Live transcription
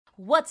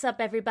What's up,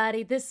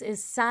 everybody? This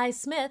is Cy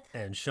Smith.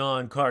 And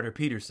Sean Carter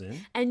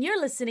Peterson. And you're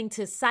listening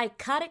to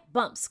Psychotic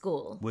Bump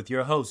School. With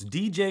your host,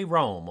 DJ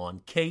Rome on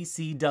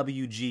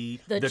KCWG,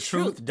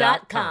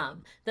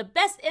 TheTruth.com. The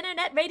best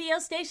internet radio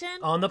station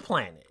on the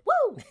planet.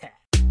 Woo!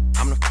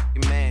 I'm the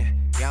f***ing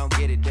man. Y'all don't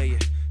get it, do you?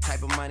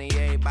 Type of money,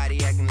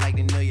 everybody acting like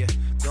they knew you.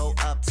 Go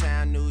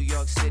uptown, New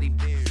York City.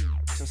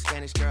 Some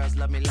Spanish girls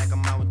love me like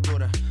I'm out with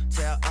Buddha.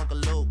 Tell Uncle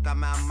Luke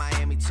I'm out in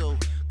Miami too.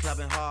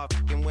 Clubbing hard,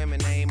 f***ing women,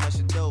 they ain't much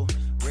to do.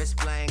 Wrist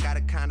playing, got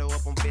a condo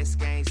up on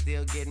Biscayne.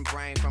 Still getting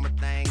brain from a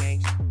thing,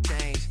 ain't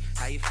changed.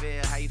 How you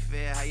feel, how you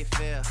feel, how you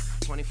feel?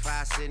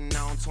 25 sitting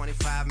on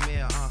 25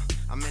 mil,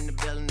 I'm in the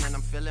building and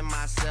I'm feeling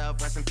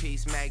myself. Rest in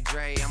peace, Mac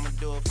Dre, I'ma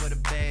do it for the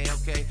bay,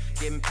 okay?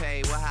 Getting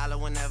paid, we'll holler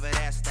whenever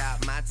that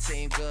stop. My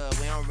team good,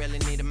 we don't really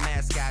need a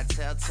mascot.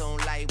 Tell Tune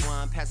Light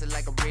One, pass it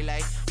like a relay.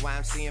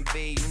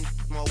 YMCMB, you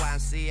more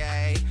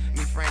YMCA.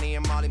 Me, Franny,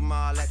 and Molly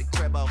Mall at the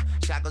cribbo.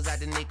 Shot goes out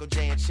to Nico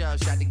J and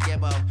Chubb, shot to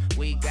Gibbo.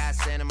 We got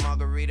Santa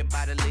Margarita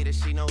by the leader.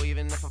 She know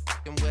even if I'm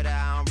fucking with her,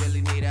 I don't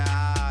really need her.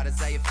 Ah,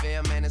 that's how you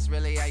feel, man, it's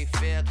really how you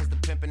feel. Cause the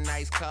pimpin'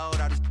 nice cold,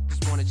 all these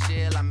just wanna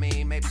chill. I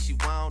mean, maybe she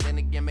won't, then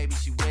again, maybe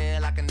she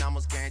will. I can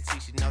almost guarantee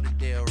she know the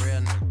deal,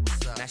 real nigga.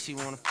 What's up? Now she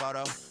want a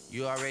photo,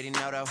 you already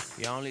know though.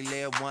 You only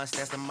live once,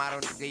 that's the motto,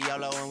 nigga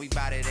YOLO. And we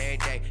bout it every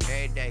day,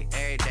 every day,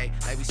 every day.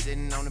 Like we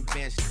sitting on the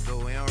bench, but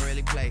we don't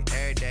really play.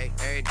 Every day,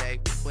 every day.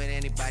 What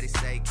anybody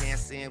say, can't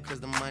see him cause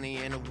the money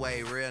in the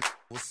way, real nigga.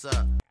 What's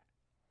up?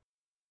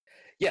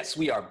 Yes,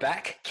 we are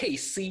back.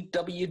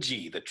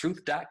 KCWG,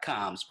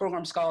 TheTruth.com's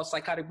program is called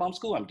Psychotic Bump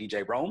School. I'm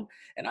DJ Rome,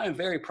 and I am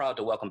very proud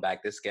to welcome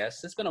back this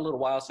guest. It's been a little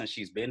while since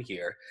she's been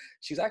here.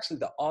 She's actually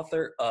the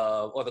author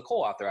of, or the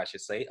co-author, I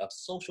should say, of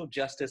Social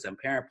Justice and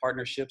Parent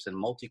Partnerships in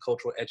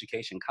Multicultural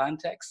Education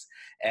Contexts.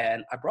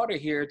 And I brought her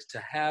here to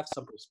have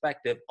some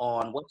perspective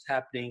on what's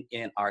happening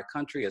in our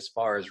country as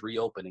far as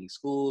reopening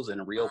schools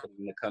and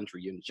reopening the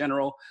country in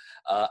general.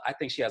 I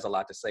think she has a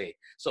lot to say.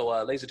 So,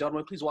 ladies and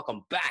gentlemen, please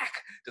welcome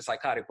back to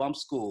Psychotic Bump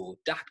School,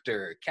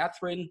 Dr.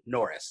 Catherine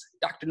Norris.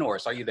 Dr.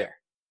 Norris, are you there?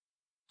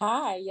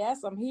 Hi,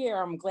 yes, I'm here.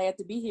 I'm glad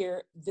to be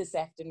here this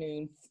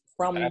afternoon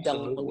from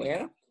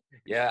Delaware.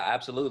 Yeah,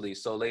 absolutely.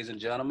 So, ladies and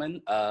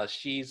gentlemen,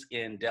 she's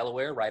in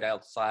Delaware, right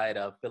outside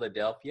of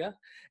Philadelphia,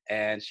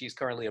 and she's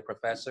currently a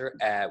professor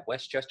at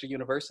Westchester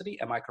University.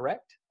 Am I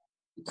correct?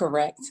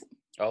 Correct.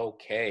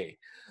 Okay.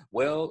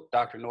 Well,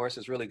 Dr. Norris,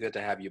 it's really good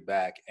to have you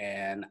back.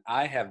 And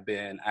I have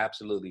been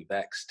absolutely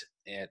vexed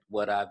at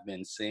what I've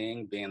been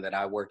seeing, being that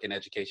I work in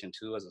education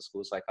too as a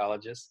school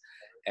psychologist.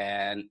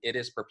 And it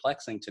is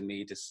perplexing to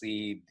me to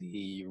see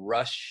the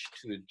rush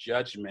to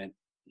judgment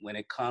when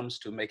it comes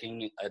to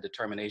making a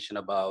determination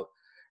about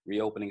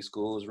reopening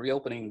schools,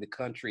 reopening the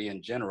country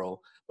in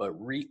general, but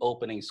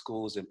reopening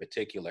schools in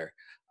particular.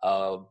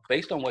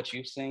 Based on what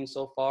you've seen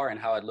so far and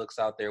how it looks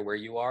out there where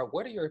you are,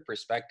 what are your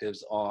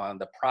perspectives on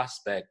the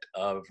prospect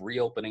of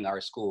reopening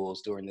our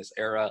schools during this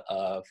era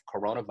of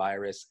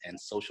coronavirus and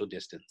social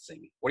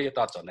distancing? What are your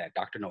thoughts on that,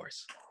 Dr.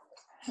 Norris?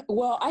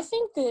 Well, I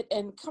think that,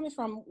 and coming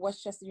from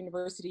Westchester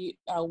University,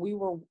 we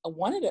were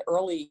one of the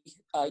early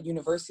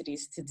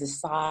universities to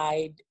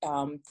decide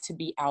to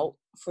be out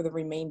for the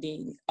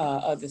remainder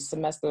of the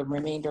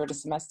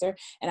semester.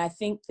 And I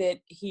think that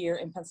here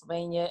in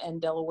Pennsylvania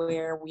and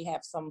Delaware, we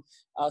have some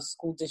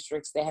school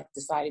districts that have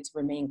decided to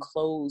remain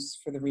closed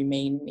for the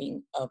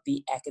remaining of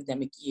the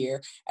academic year.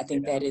 I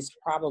think that is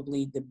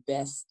probably the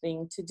best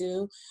thing to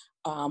do.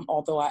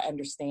 Although I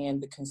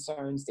understand the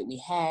concerns that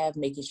we have,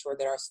 making sure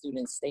that our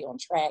students stay on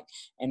track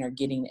and are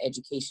getting the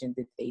education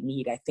that they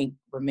need, I think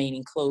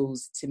remaining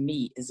closed to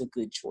me is a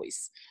good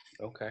choice.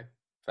 Okay,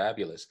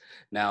 fabulous.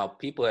 Now,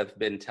 people have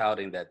been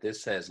touting that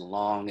this has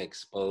long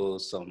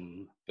exposed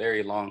some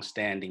very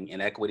long-standing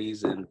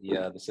inequities in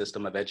the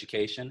system of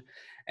education,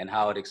 and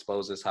how it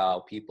exposes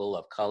how people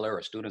of color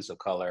or students of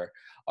color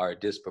are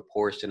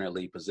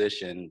disproportionately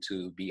positioned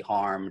to be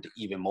harmed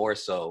even more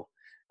so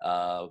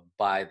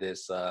by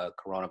this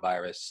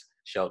coronavirus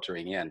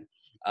sheltering in.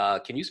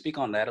 Can you speak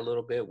on that a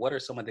little bit? What are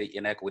some of the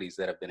inequities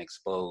that have been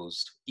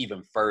exposed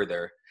even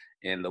further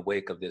in the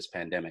wake of this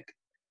pandemic?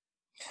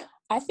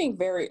 I think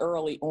very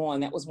early on,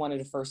 that was one of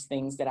the first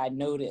things that I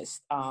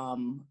noticed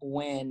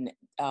when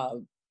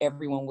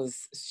everyone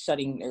was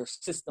shutting their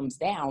systems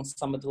down.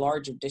 Some of the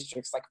larger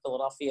districts like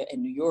Philadelphia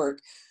and New York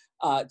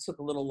took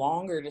a little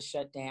longer to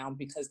shut down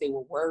because they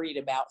were worried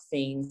about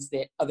things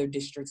that other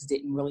districts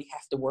didn't really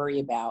have to worry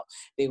about.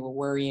 They were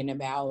worrying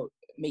about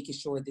making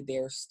sure that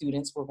their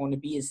students were going to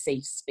be in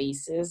safe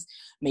spaces,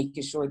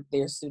 making sure that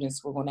their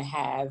students were going to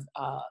have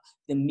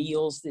the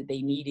meals that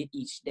they needed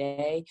each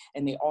day.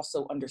 And they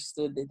also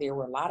understood that there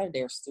were a lot of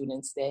their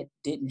students that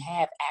didn't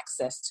have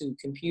access to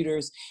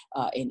computers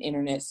and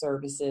internet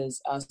services.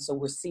 So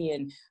we're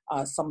seeing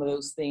some of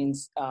those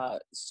things,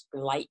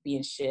 light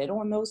being shed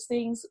on those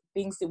things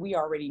that we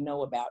already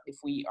know about if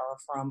we are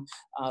from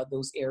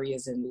those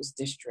areas and those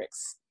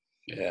districts.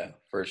 Yeah,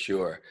 for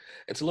sure.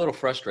 It's a little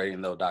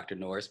frustrating though, Dr.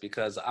 Norris,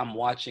 because I'm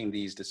watching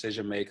these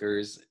decision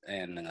makers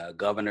and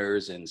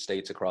governors in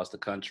states across the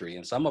country,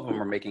 and some of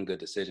them are making good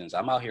decisions.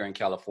 I'm out here in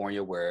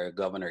California where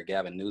Governor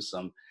Gavin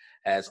Newsom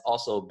has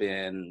also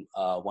been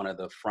one of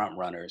the front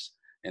runners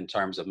in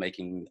terms of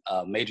making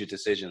major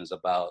decisions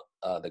about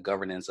the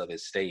governance of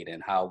his state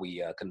and how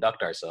we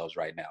conduct ourselves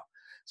right now.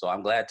 So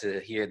I'm glad to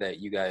hear that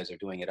you guys are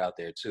doing it out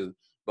there too.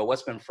 But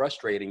what's been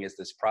frustrating is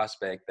this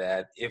prospect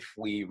that if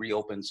we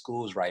reopen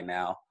schools right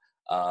now,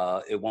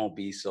 it won't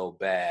be so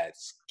bad.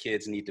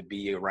 Kids need to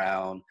be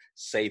around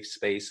safe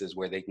spaces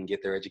where they can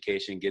get their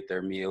education, get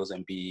their meals,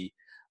 and be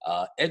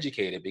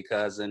educated,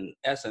 because in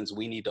essence,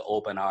 we need to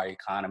open our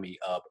economy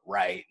up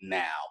right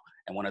now.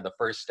 And one of the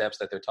first steps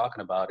that they're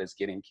talking about is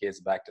getting kids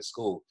back to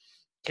school.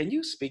 Can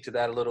you speak to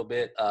that a little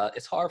bit?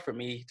 It's hard for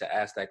me to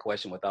ask that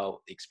question without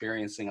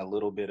experiencing a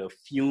little bit of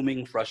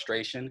fuming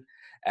frustration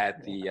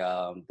at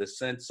the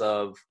sense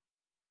of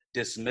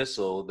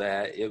dismissal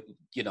that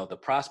the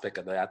prospect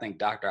of that. I think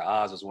Dr.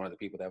 Oz was one of the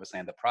people that was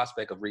saying the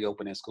prospect of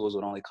reopening schools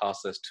would only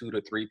cost us 2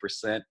 to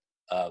 3%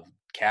 of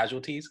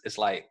casualties. It's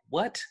like,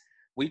 what?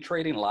 We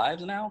trading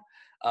lives now?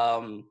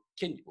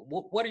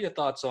 What are your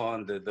thoughts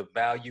on the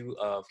value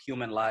of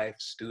human life,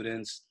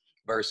 students,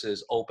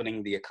 versus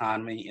opening the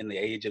economy in the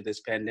age of this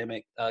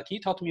pandemic? Can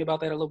you talk to me about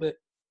that a little bit?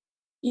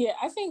 Yeah,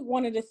 I think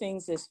one of the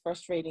things that's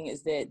frustrating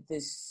is that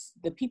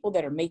the people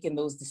that are making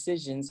those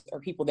decisions are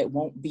people that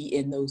won't be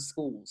in those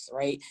schools,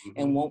 right? Mm-hmm.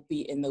 And won't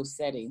be in those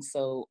settings.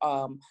 So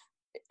I'm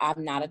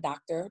not a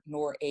doctor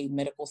nor a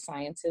medical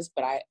scientist,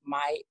 but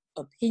my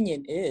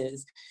opinion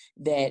is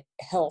that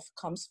health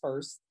comes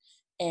first,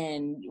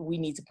 and we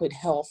need to put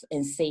health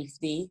and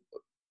safety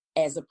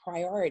as a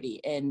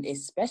priority. And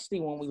especially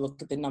when we look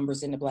at the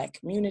numbers in the Black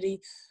community,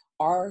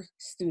 our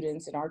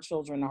students and our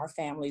children, our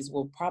families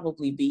will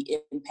probably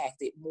be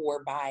impacted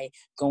more by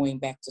going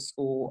back to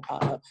school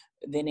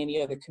than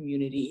any other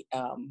community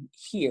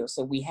here.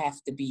 So we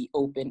have to be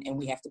open and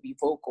we have to be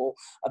vocal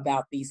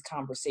about these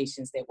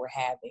conversations that we're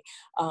having.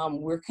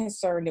 We're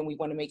concerned and we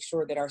want to make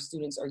sure that our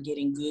students are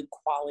getting good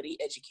quality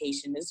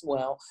education as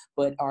well.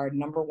 But our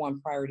number one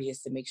priority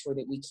is to make sure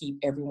that we keep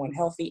everyone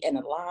healthy and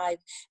alive.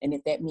 And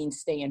if that means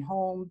staying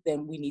home,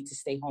 then we need to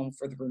stay home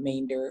for the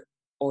remainder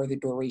or the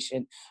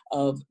duration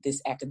of this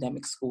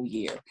academic school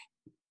year.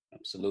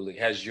 Absolutely.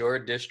 Has your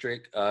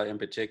district in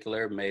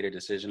particular made a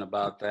decision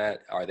about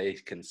that? Are they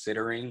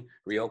considering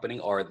reopening,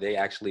 or are they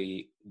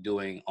actually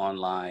doing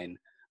online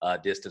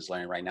distance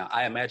learning right now?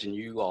 I imagine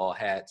you all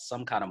had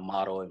some kind of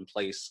model in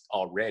place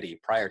already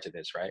prior to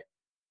this, right?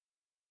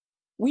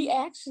 We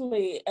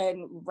actually,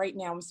 and right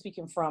now I'm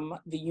speaking from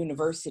the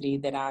university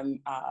that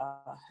I'm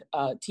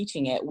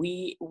teaching at,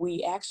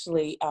 we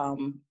actually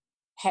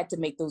had to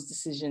make those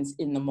decisions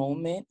in the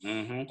moment.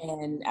 Mm-hmm.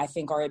 And I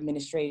think our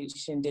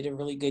administration did a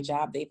really good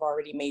job. They've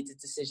already made the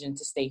decision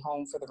to stay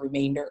home for the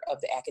remainder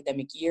of the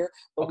academic year,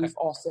 but Okay. we've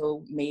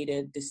also made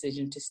a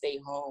decision to stay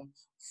home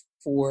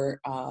for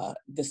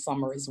the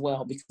summer as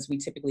well, because we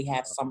typically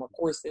have summer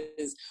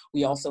courses.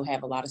 We also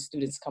have a lot of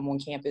students come on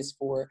campus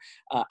for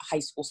high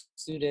school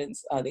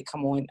students. They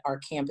come on our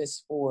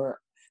campus for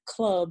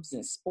clubs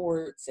and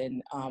sports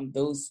and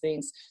those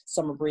things,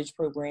 summer bridge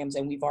programs,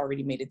 and we've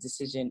already made a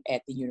decision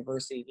at the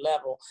university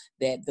level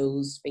that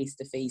those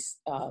face-to-face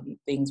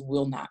things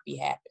will not be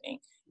happening.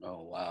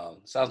 Oh, wow.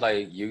 Sounds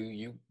like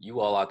you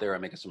all out there are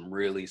making some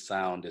really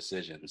sound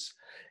decisions,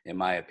 in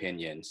my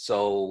opinion.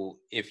 So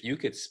if you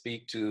could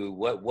speak to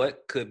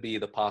what could be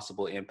the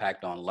possible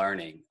impact on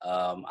learning.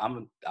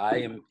 I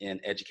am in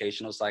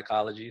educational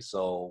psychology,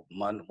 so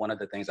one of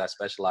the things I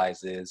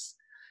specialize is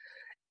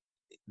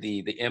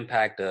the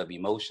impact of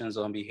emotions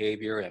on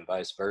behavior and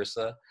vice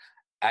versa.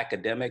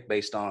 Academic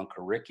based on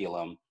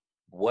curriculum,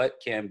 what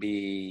can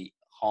be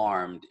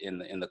harmed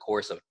in the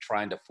course of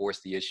trying to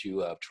force the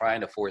issue of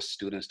trying to force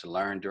students to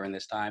learn during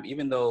this time,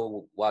 even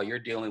though while you're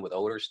dealing with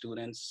older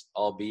students,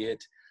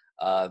 albeit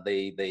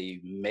they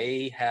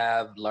may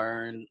have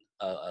learned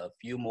a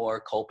few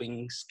more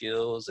coping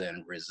skills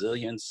and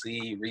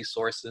resiliency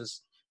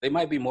resources. They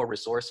might be more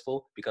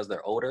resourceful because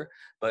they're older,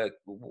 but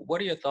what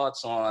are your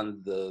thoughts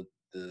on the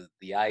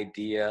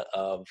idea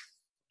of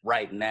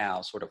right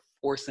now sort of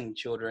forcing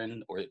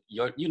children or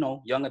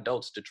young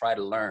adults to try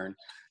to learn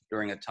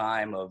during a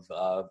time of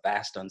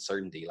vast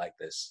uncertainty like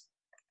this?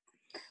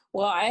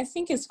 Well, I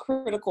think it's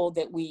critical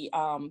that we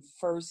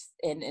first,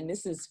 and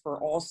this is for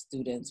all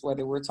students,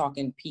 whether we're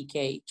talking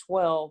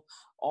PK-12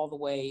 all the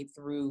way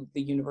through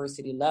the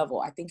university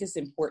level, I think it's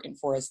important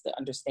for us to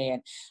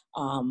understand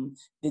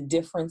the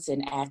difference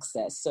in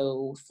access.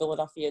 So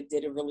Philadelphia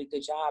did a really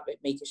good job at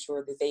making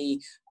sure that they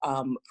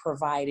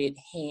provided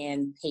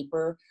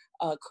paper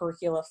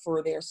curricula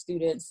for their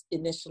students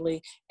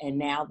initially, and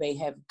now they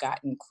have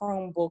gotten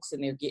Chromebooks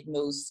and they're getting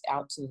those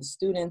out to the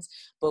students.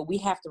 But we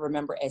have to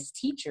remember as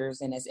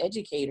teachers and as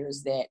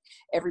educators that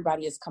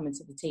everybody is coming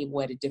to the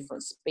table at a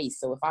different space.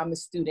 So if I'm a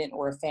student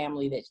or a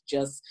family that's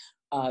just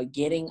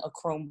getting a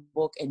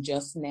Chromebook and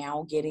just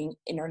now getting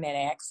internet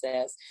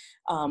access,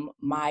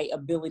 my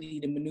ability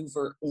to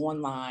maneuver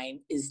online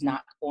is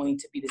not going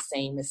to be the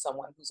same as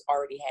someone who's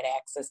already had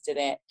access to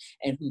that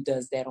and who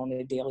does that on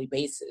a daily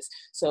basis.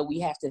 So we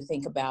have to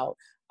think about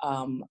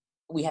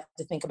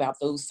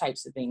those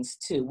types of things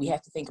too. We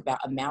have to think about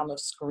amount of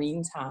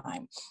screen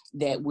time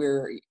that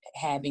we're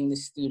having the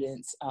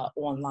students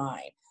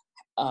online.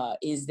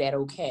 Is that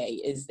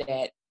okay? Is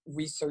that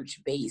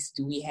research-based?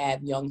 Do we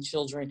have young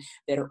children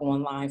that are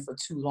online for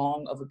too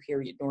long of a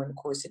period during the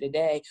course of the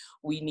day?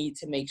 We need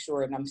to make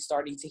sure, and I'm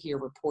starting to hear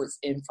reports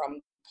in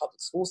from public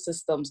school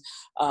systems,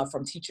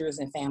 from teachers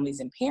and families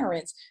and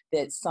parents,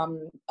 that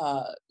some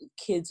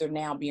kids are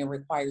now being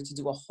required to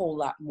do a whole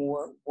lot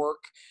more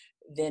work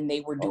than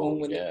they were doing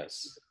when they were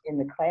in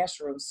the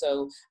classroom.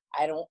 So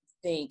I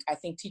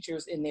think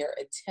teachers, in their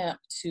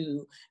attempt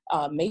to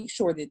make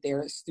sure that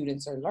their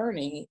students are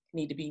learning,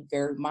 need to be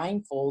very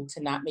mindful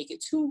to not make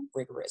it too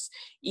rigorous.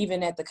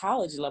 Even at the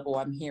college level,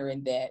 I'm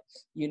hearing that,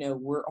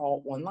 we're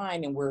all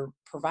online and we're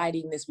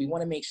providing this. We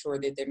want to make sure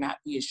that they're not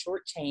being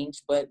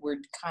shortchanged, but we're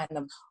kind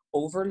of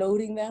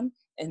overloading them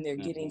and they're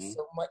getting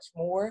so much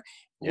more,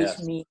 which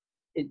means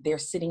they're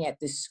sitting at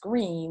this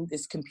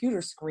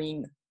computer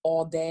screen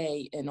all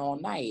day and all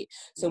night.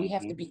 So we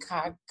have to be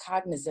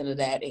cognizant of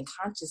that and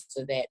conscious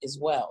of that as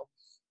well.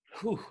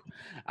 Whew.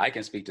 I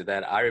can speak to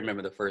that. I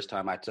remember the first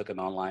time I took an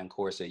online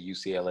course at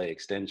UCLA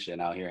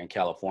Extension out here in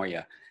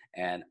California,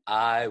 and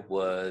I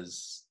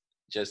was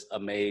just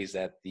amazed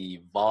at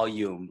the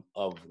volume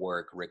of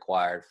work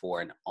required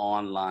for an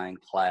online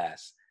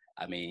class.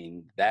 I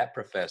mean, that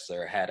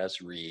professor had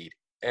us read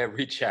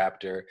every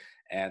chapter,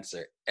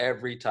 answer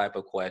every type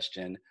of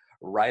question,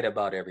 write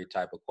about every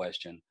type of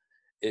question.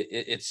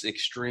 It's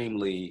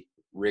extremely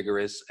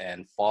rigorous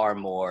and far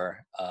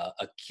more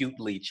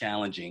acutely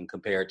challenging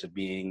compared to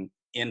being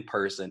in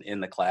person in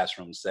the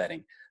classroom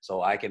setting.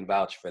 So I can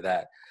vouch for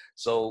that.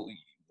 So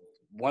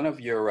one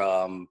of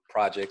your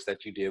projects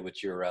that you did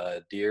with your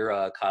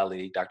dear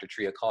colleague, Dr.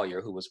 Tria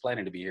Collier, who was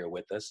planning to be here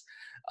with us,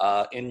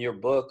 in your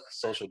book,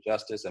 Social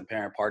Justice and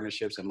Parent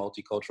Partnerships in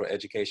Multicultural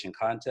Education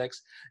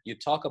Context, you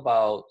talk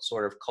about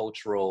sort of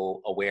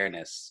cultural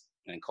awareness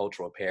and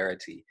cultural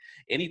parity.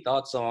 Any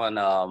thoughts on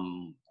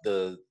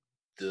the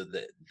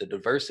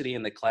diversity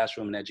in the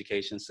classroom and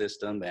education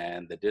system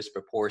and the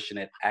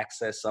disproportionate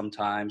access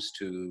sometimes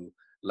to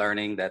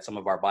learning that some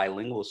of our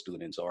bilingual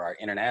students or our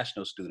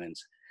international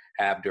students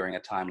have during a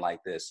time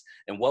like this?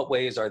 In what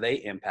ways are they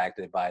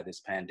impacted by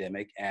this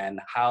pandemic, and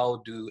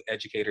how do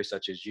educators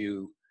such as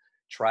you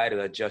try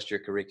to adjust your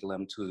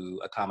curriculum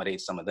to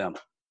accommodate some of them?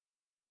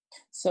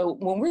 So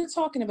when we're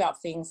talking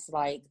about things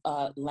like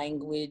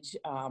language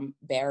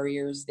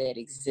barriers that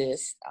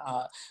exist,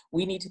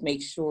 we need to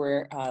make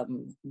sure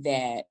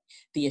that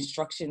the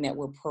instruction that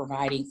we're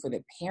providing for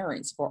the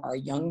parents, for our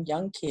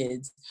young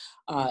kids,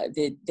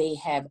 that they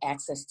have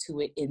access to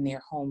it in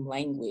their home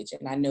language.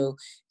 And I know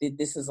that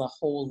this is a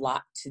whole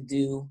lot to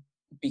do,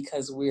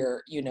 because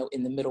we're,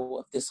 in the middle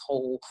of this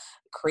whole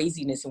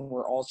craziness and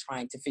we're all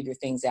trying to figure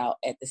things out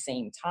at the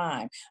same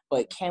time.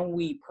 But can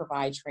we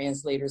provide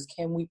translators?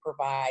 Can we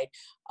provide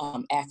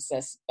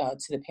access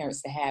to the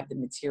parents to have the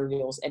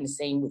materials, and the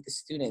same with the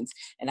students?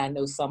 And I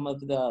know some of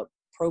the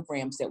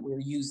programs that we're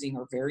using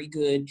are very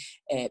good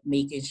at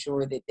making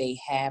sure that they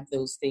have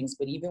those things.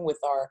 But even with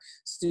our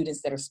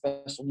students that are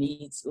special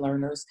needs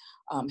learners,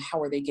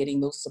 how are they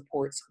getting those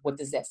supports? What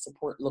does that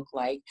support look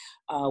like?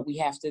 We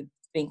have to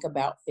think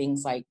about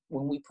things like,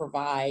 when we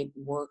provide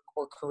work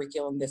or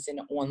curriculum that's in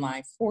an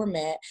online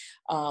format,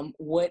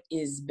 what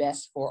is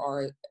best for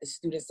our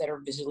students that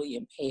are visually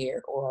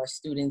impaired, or our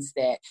students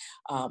that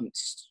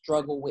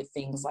struggle with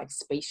things like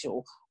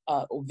spatial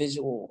or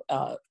visual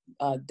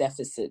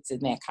deficits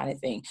and that kind of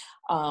thing.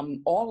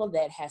 All of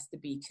that has to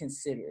be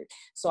considered.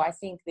 So I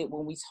think that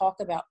when we talk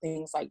about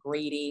things like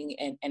grading,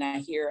 and I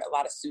hear a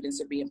lot of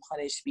students are being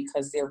punished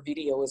because their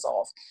video is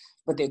off,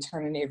 but they're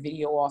turning their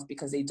video off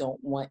because they don't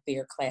want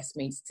their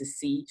classmates to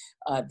see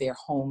their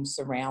home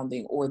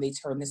surrounding, or they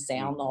turn the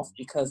sound off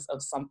because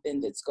of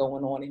something that's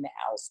going on in the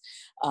house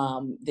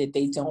that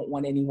they don't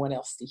want anyone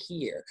else to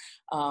hear.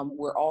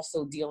 We're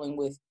also dealing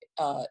with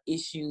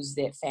issues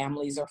that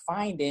families are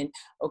finding.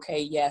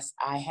 Okay, yes,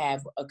 I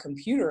have a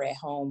computer at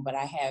home, but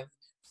I have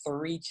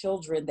 3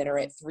 children that are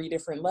at 3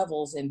 different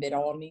levels and that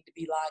all need to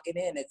be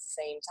logging in at the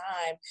same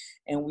time.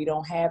 And we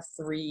don't have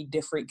 3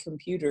 different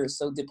computers.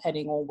 So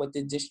depending on what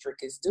the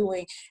district is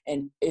doing,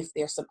 and if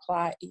they're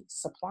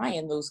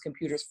supplying those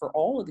computers for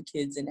all of the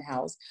kids in the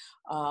house,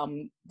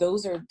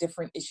 those are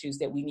different issues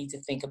that we need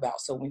to think about.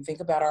 So when we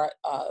think about our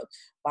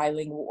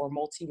bilingual or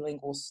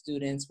multilingual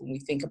students, when we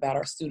think about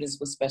our students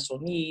with special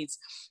needs,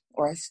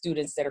 or our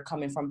students that are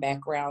coming from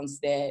backgrounds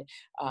that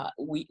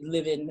we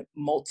live in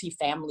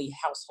multi-family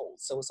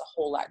households, so it's a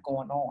whole lot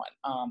going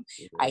on.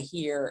 I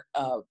hear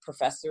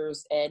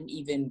professors and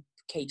even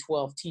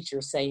K-12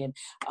 teachers saying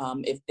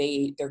if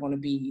they're going to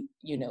be,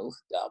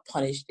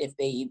 punished if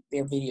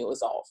their video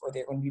is off, or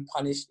they're going to be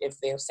punished if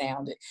their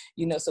sound,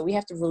 so we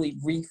have to really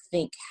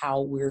rethink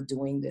how we're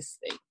doing this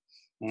thing.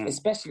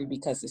 especially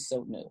because it's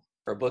so new.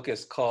 Her book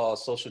is called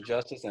Social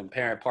Justice and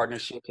Parent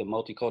Partnerships in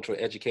Multicultural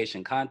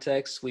Education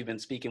Contexts. We've been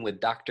speaking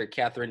with Dr.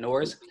 Catherine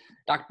Norris.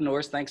 Dr.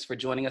 Norris, thanks for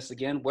joining us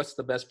again. What's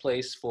the best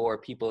place for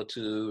people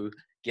to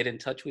get in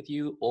touch with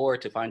you or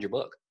to find your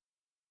book?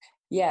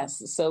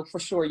 Yes, so for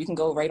sure, you can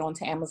go right on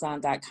to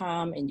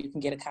Amazon.com and you can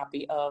get a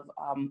copy of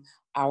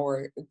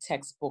our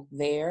textbook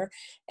there.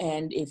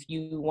 And if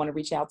you want to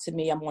reach out to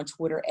me, I'm on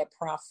Twitter at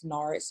Prof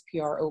Norris,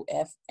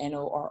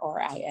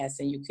 ProfNorris,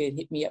 and you could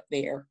hit me up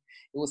there.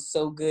 It was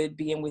so good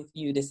being with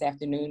you this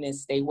afternoon, and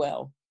stay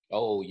well.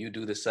 Oh, you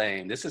do the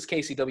same. This is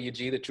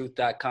KCWG,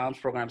 thetruth.com's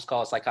program is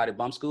called Psychotic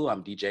Bump School.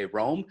 I'm DJ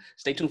Rome.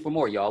 Stay tuned for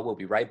more, y'all. We'll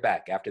be right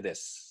back after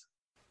this.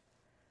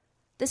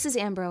 This is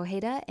Amber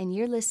Ojeda, and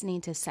you're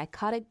listening to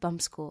Psychotic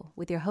Bump School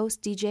with your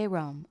host, DJ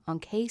Rome, on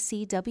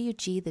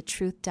KCWG,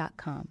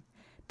 thetruth.com,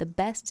 the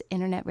best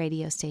internet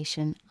radio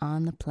station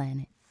on the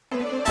planet.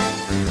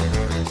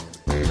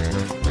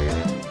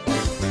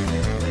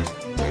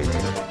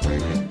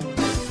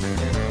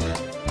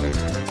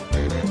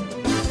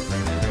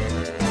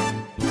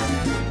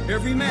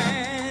 Every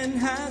man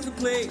has a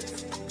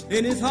place,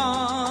 in his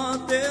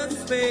heart there's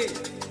a space,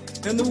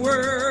 and the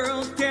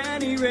world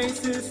can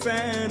erase his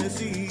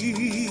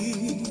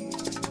fantasy.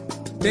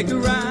 Take a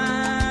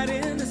ride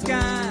in the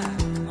sky,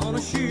 on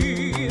a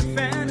ship,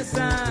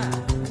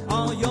 fantasize,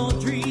 all your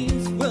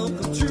dreams will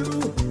come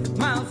true,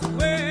 miles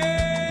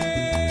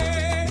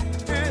away,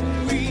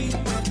 and we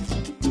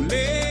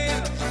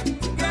live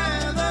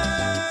together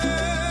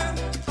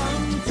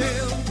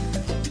until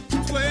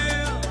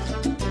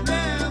 12,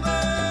 never,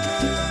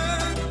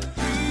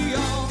 we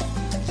all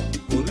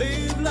will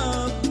live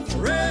love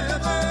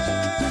forever.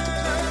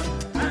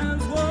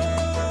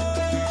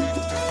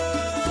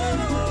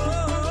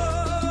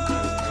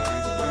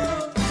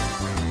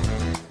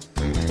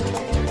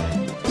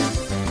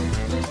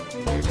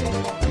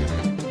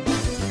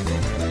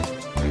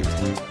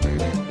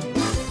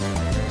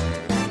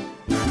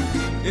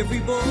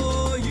 Every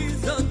boy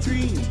is a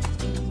dream,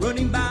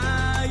 running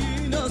by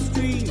in a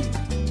stream,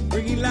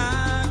 bringing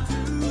life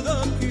to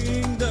the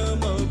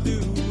kingdom of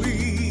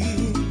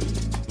Dewey.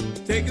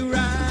 Take a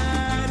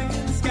ride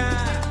in the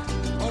sky,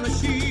 on a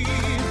ship,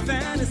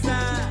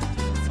 fantasize,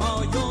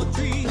 all your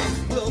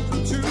dreams will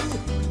come true,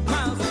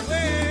 miles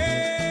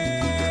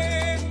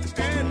away,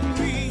 and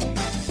we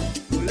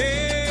will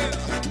live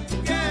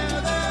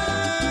together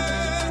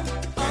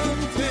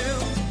until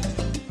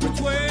we're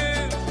 12.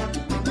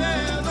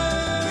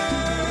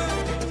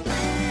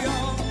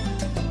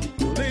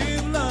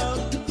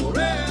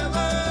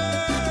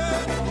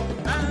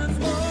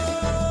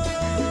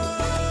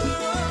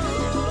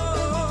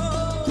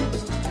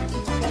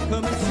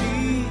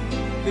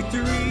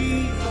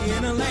 Victory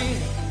in a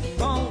land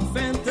called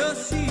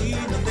fantasy,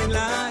 nothing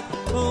like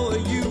for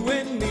you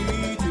and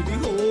me to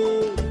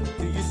behold,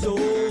 to your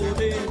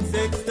soul in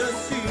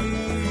ecstasy.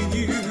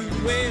 You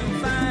will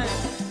find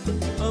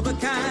of a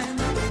kind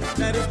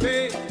that is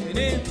great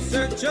in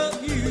search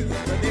of you,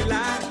 but the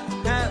light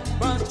have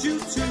brought you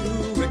to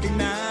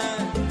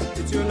recognize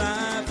it's your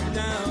life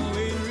now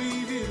in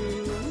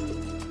review.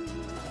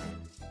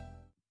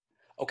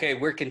 Okay,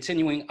 we're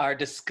continuing our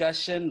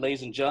discussion,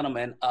 ladies and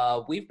gentlemen.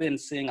 We've been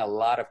seeing a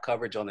lot of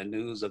coverage on the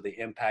news of the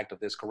impact of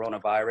this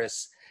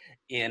coronavirus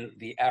in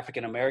the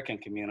African American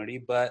community,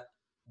 but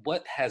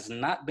what has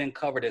not been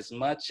covered as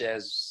much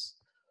as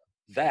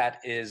that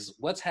is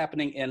what's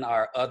happening in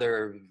our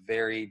other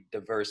very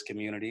diverse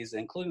communities,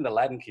 including the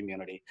Latin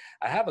community.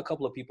 I have a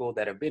couple of people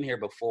that have been here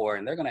before,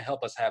 and they're going to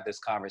help us have this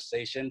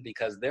conversation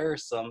because there are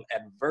some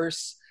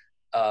adverse,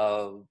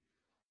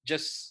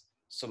 just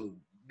some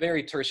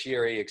very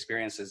tertiary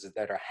experiences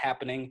that are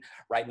happening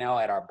right now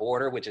at our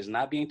border, which is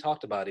not being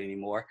talked about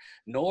anymore,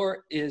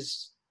 nor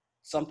is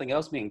something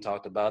else being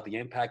talked about, the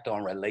impact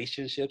on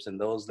relationships and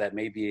those that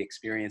may be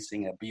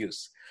experiencing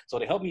abuse. So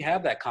to help me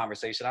have that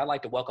conversation, I'd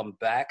like to welcome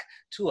back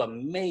two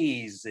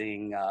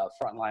amazing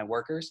frontline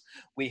workers.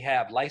 We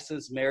have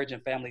licensed marriage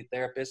and family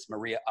therapist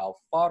Maria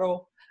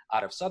Alfaro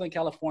out of Southern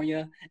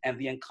California, and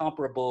the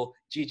incomparable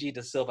Gigi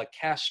Da Silva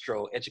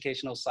Castro,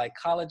 educational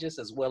psychologist,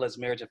 as well as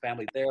marriage and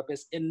family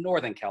therapist in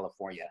Northern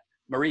California.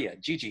 Maria,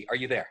 Gigi, are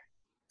you there?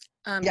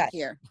 I'm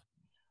here.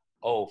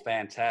 Oh,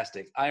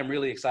 fantastic. I am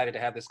really excited to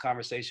have this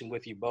conversation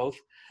with you both.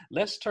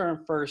 Let's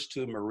turn first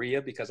to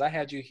Maria, because I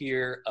had you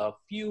here a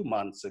few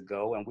months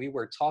ago and we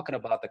were talking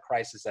about the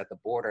crisis at the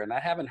border, and I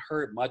haven't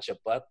heard much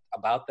about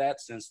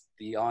that since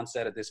the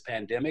onset of this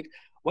pandemic.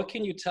 What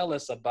can you tell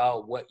us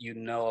about what you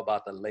know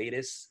about the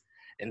latest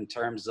in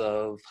terms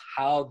of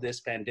how this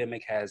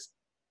pandemic has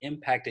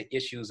impacted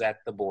issues at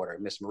the border?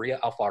 Ms. Maria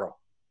Alfaro.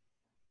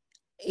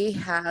 It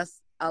has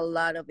a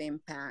lot of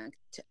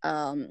impact.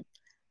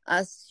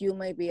 As you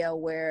may be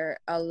aware,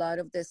 a lot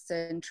of the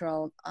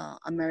Central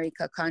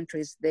America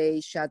countries, they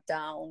shut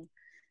down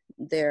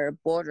their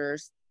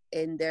borders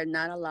and they're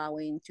not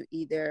allowing to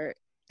either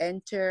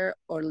enter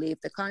or leave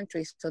the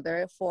country. So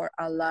therefore,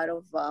 a lot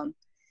of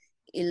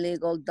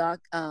illegal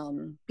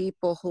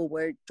people who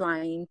were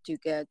trying to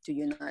get to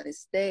United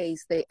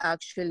States, they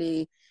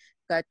actually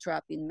got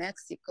trapped in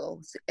Mexico,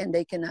 and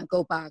they cannot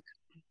go back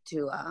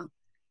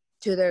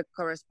to their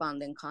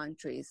corresponding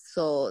countries.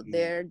 So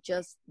they're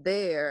just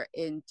there,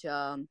 and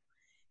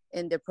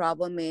the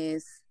problem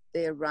is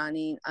they're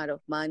running out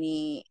of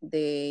money.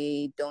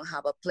 They don't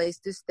have a place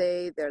to stay.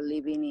 They're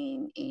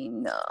living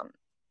in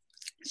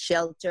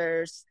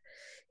shelters,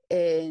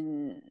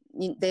 and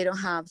they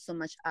don't have so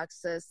much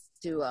access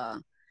to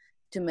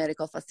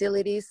medical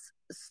facilities.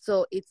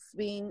 So it's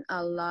been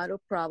a lot of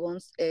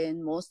problems,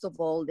 and most of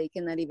all, they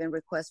cannot even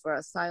request for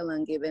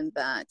asylum, given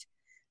that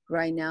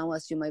right now,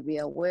 as you might be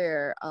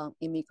aware,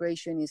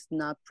 immigration is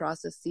not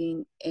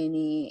processing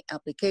any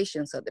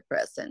applications at the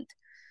present.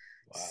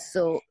 Wow.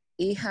 So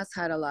it has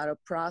had a lot of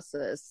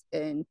process,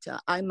 and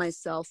I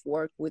myself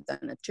work with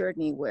an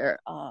attorney where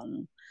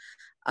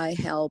I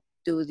help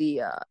do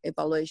the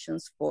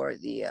evaluations for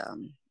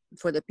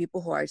the people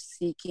who are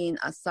seeking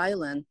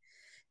asylum,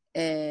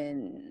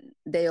 and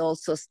they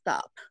also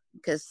stop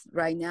because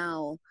right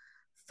now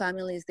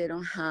families, they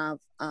don't have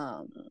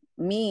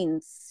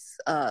means,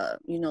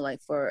 like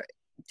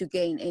to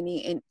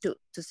gain to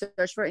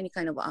search for any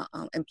kind of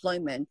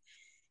employment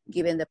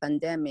given the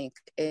pandemic.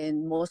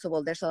 And most of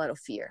all, there's a lot of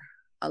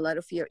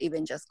fear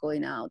even just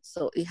going out.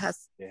 So it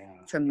has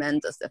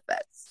tremendous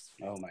effects.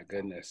 Oh my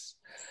goodness.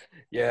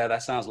 Yeah,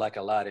 that sounds like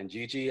a lot. And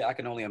Gigi, I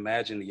can only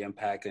imagine the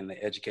impact in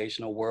the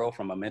educational world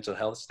from a mental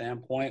health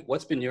standpoint.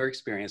 What's been your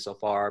experience so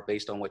far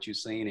based on what you've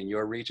seen in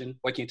your region?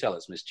 What can you tell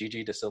us, Ms.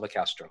 Gigi Da Silva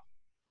Castro?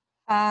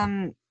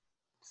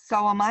 So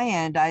on my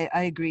end, I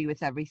agree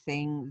with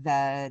everything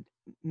that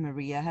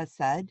Maria has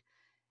said.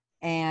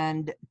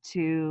 And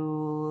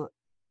to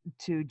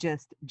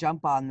just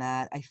jump on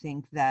that, I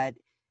think that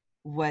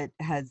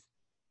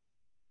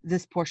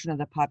this portion of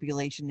the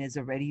population has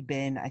already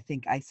been, I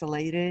think,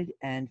 isolated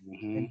and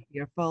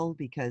fearful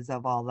because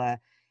of all the,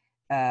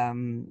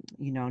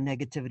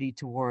 negativity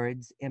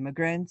towards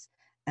immigrants.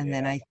 And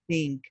then I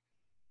think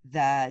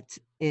that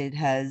it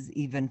has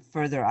even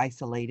further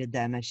isolated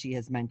them, as she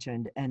has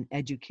mentioned. And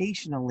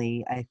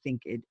educationally, I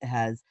think it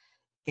has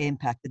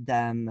impacted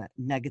them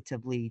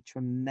negatively,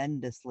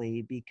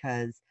 tremendously,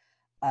 because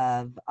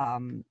of,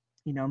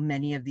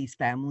 many of these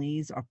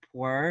families are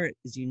poor.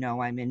 As you know,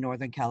 I'm in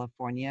Northern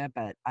California,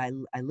 but I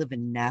live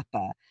in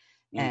Napa.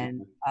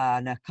 And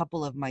in a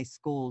couple of my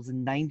schools,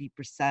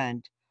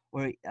 90%,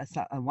 or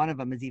one of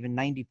them is even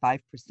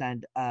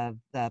 95% of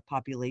the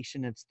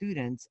population of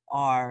students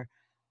are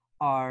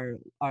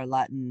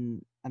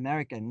Latin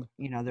American,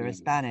 they're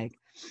Hispanic.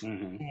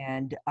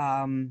 And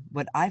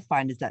what I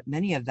find is that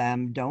many of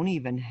them don't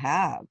even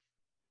have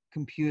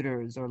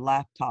computers or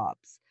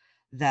laptops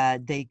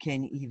that they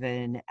can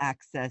even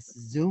access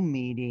Zoom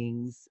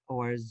meetings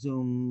or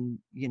Zoom,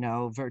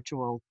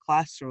 virtual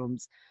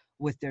classrooms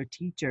with their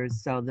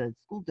teachers. So the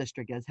school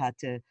district has had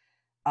to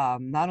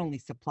not only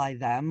supply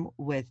them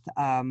with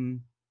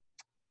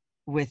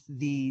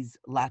these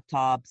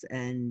laptops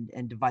and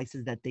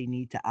devices that they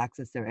need to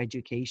access their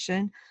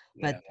education,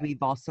 but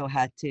we've also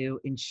had to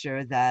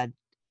ensure that,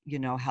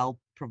 help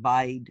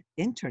provide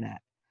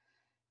internet,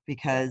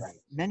 because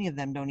many of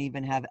them don't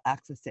even have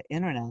access to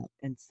internet.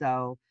 And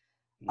so,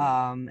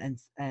 and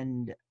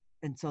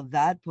so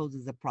that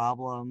poses a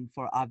problem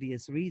for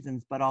obvious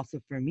reasons, but also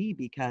for me,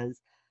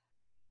 because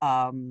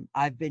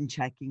I've been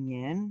checking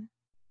in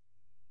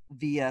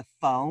via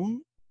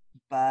phone,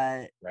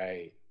 but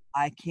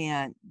I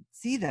can't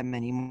see them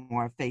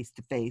anymore face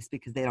to face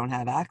because they don't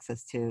have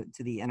access to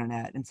the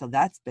internet. And so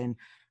that's been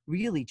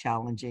really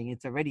challenging.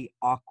 It's already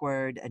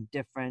awkward and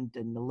different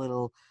and a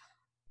little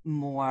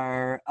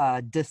more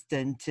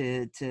distant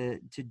to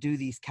do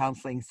these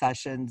counseling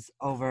sessions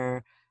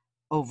over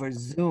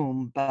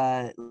Zoom.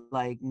 But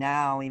like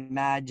now,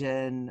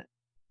 imagine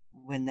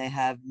when they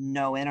have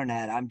no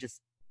internet. I'm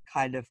just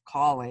kind of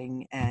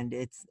calling, and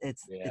it's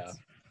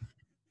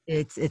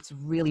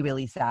really,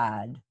 really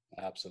sad.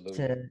 Absolutely.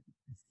 To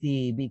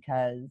see,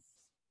 because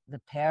the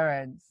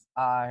parents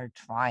are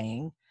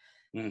trying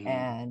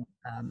and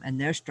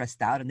they're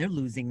stressed out and they're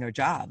losing their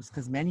jobs,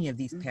 because many of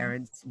these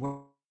parents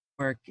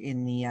work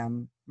in the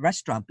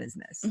restaurant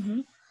business,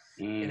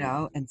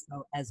 and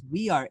so as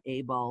we are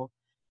able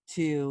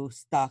to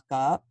stock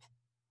up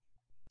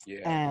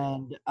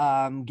and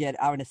get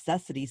our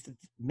necessities,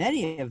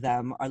 many of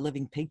them are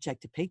living paycheck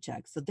to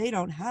paycheck, so they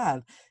don't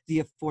have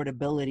the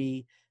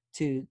affordability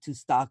to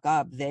stock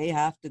up. They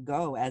have to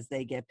go as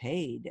they get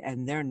paid,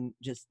 and they're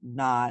just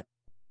not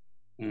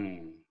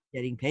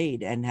getting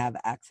paid and have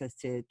access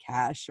to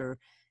cash or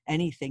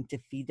anything to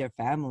feed their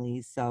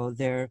families. So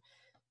they're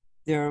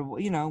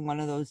one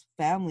of those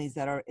families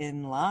that are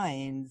in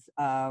lines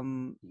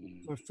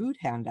for food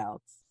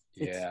handouts.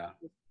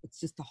 It's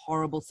just a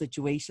horrible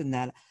situation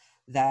that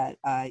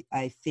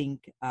I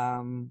think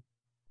the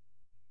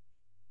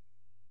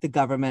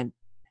government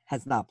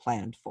has not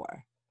planned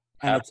for.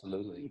 And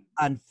absolutely. It's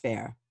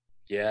unfair.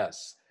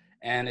 Yes.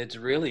 And it's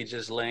really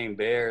just laying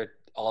bare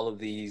all of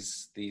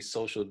these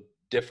social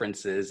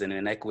differences and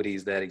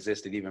inequities that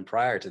existed even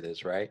prior to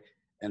this, right?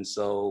 And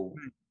so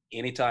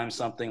anytime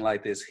something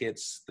like this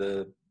hits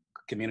the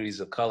communities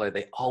of color,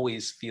 they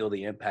always feel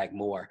the impact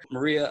more.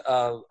 Maria,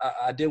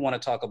 I did want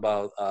to talk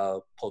about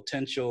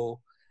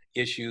potential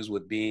issues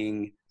with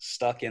being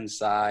stuck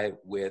inside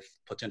with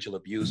potential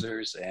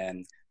abusers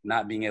and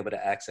not being able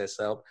to access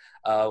help.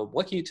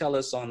 What can you tell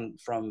us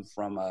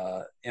from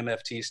a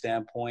MFT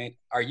standpoint?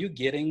 Are you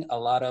getting a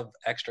lot of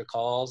extra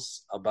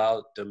calls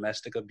about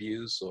domestic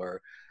abuse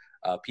or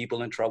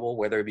people in trouble,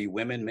 whether it be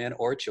women, men,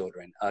 or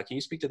children? Can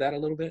you speak to that a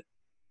little bit?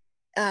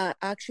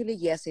 Actually,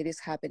 yes, it is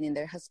happening.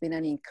 There has been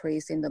an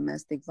increase in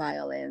domestic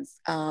violence.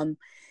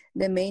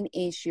 The main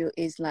issue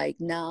is like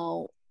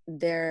now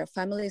their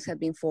families have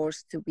been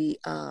forced to be,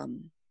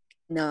 in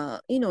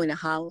a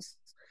house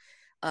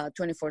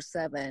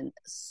 24/7.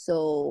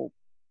 So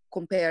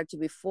compared to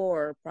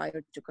before,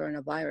 prior to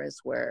coronavirus,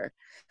 where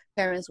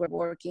parents were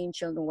working,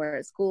 children were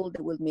at school,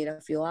 they would meet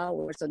a few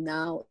hours. So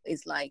now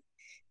it's like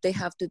they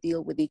have to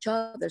deal with each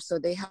other. So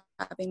they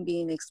haven't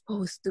been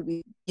exposed to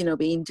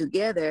being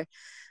together.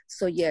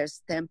 So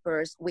yes,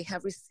 tempers. We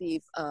have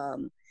received,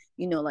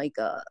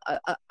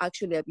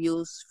 actually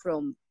abuse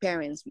from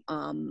parents,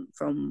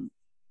 from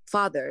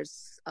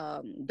fathers,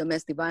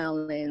 domestic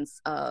violence,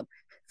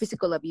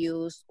 physical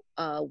abuse.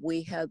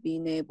 We have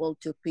been able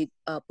to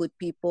put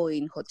people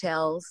in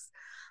hotels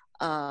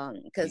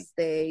because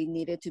they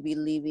needed to be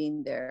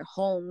leaving their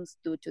homes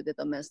due to the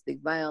domestic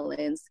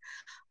violence.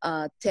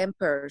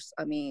 Tempers.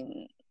 I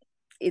mean,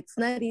 it's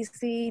not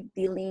easy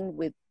dealing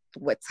with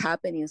what's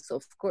happening. So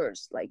of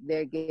course, like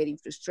they're getting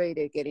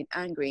frustrated, getting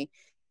angry.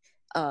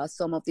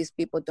 Some of these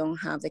people don't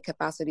have the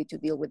capacity to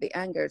deal with the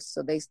anger,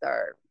 so they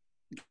start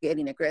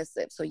getting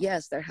aggressive. So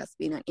yes, there has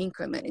been an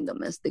increment in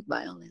domestic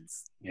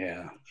violence.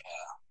 Yeah.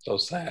 So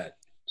sad.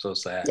 So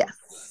sad.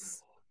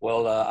 Yes.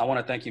 Well, I want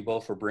to thank you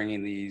both for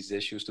bringing these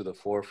issues to the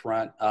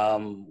forefront.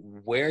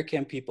 Where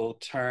can people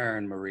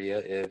turn, Maria,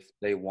 if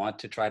they want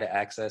to try to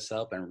access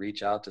help and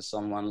reach out to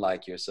someone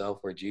like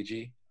yourself or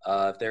Gigi?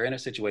 If they're in a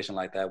situation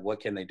like that, what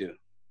can they do?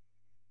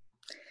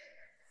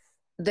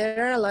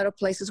 There are a lot of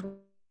places where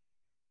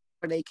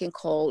they can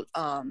call.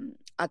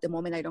 At the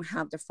moment, I don't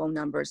have the phone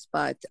numbers,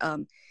 but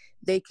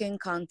they can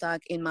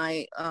contact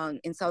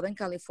in Southern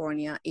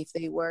California. If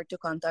they were to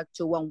contact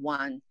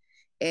 211,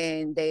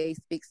 and they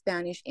speak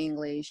Spanish,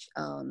 English,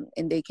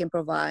 and they can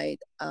provide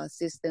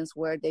assistance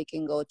where they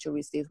can go to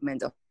receive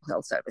mental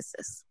health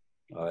services.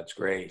 Oh, that's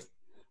great.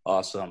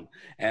 Awesome.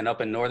 And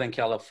up in Northern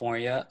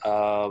California,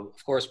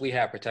 of course, we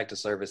have protective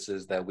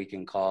services that we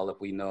can call if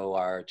we know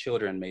our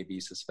children may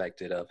be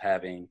suspected of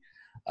having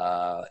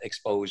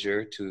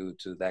exposure to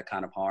that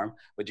kind of harm.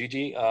 But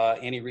Gigi,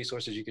 any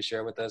resources you can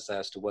share with us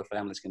as to what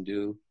families can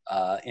do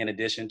in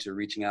addition to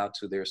reaching out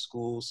to their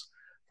schools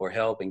for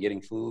help and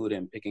getting food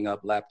and picking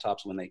up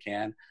laptops when they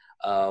can?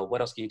 What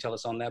else can you tell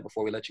us on that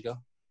before we let you go?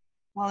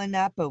 Well, in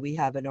Napa, we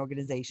have an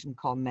organization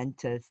called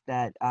Mentis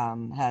that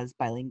has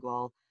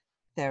bilingual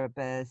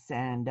therapists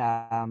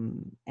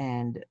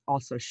and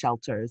also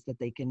shelters that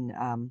they can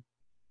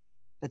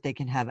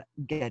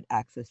get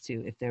access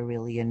to if they're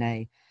really in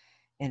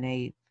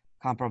a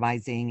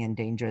compromising and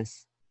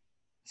dangerous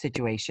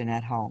situation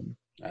at home.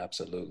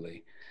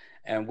 Absolutely.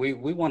 And we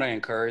want to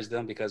encourage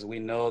them because we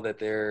know that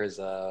there is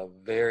a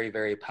very,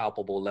 very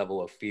palpable level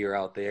of fear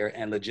out there,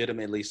 and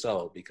legitimately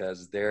so,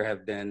 because there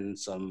have been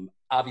some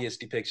obvious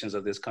depictions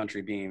of this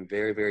country being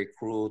very, very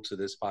cruel to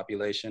this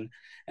population.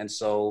 And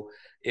so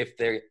if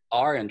they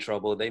are in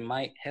trouble, they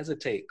might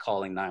hesitate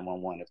calling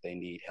 911 if they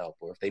need help,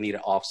 or if they need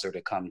an officer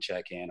to come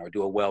check in or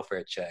do a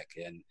welfare check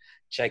and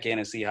check in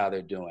and see how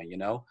they're doing,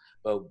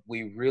 But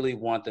we really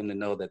want them to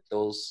know that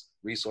those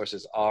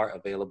resources are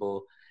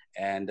available.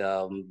 And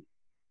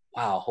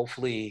wow,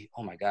 hopefully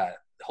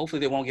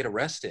they won't get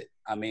arrested.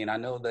 I mean, I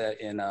know that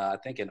I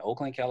think in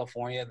Oakland,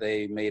 California,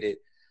 they made it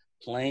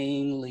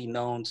plainly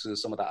known to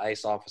some of the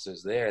ICE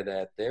officers there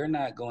that they're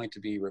not going to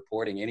be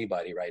reporting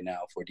anybody right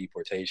now for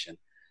deportation.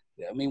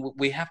 I mean,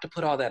 we have to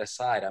put all that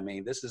aside. I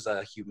mean, this is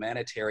a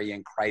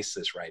humanitarian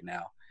crisis right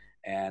now,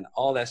 and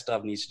all that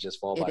stuff needs to just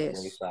fall by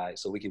the wayside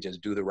so we can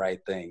just do the right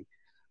thing.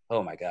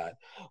 Oh my God.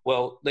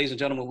 Well, ladies and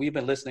gentlemen, we've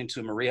been listening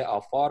to Maria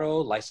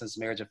Alfaro, licensed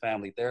marriage and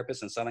family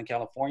therapist in Southern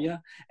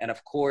California. And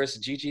of course,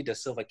 Gigi Da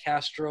Silva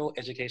Castro,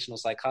 educational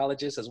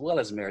psychologist, as well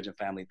as marriage and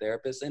family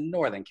therapist in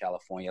Northern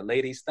California.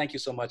 Ladies, thank you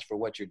so much for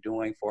what you're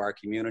doing for our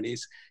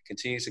communities.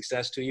 Continued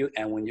success to you.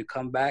 And when you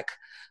come back,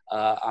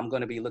 I'm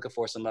going to be looking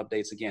for some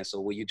updates again. So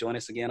will you join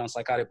us again on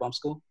Psychotic Bump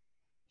School?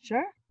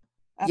 Sure.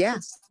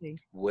 Yes.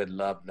 Would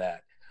love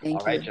that. Thank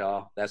All right, you.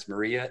 y'all. That's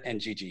Maria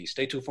and Gigi.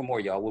 Stay tuned for more,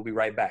 y'all. We'll be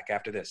right back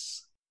after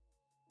this.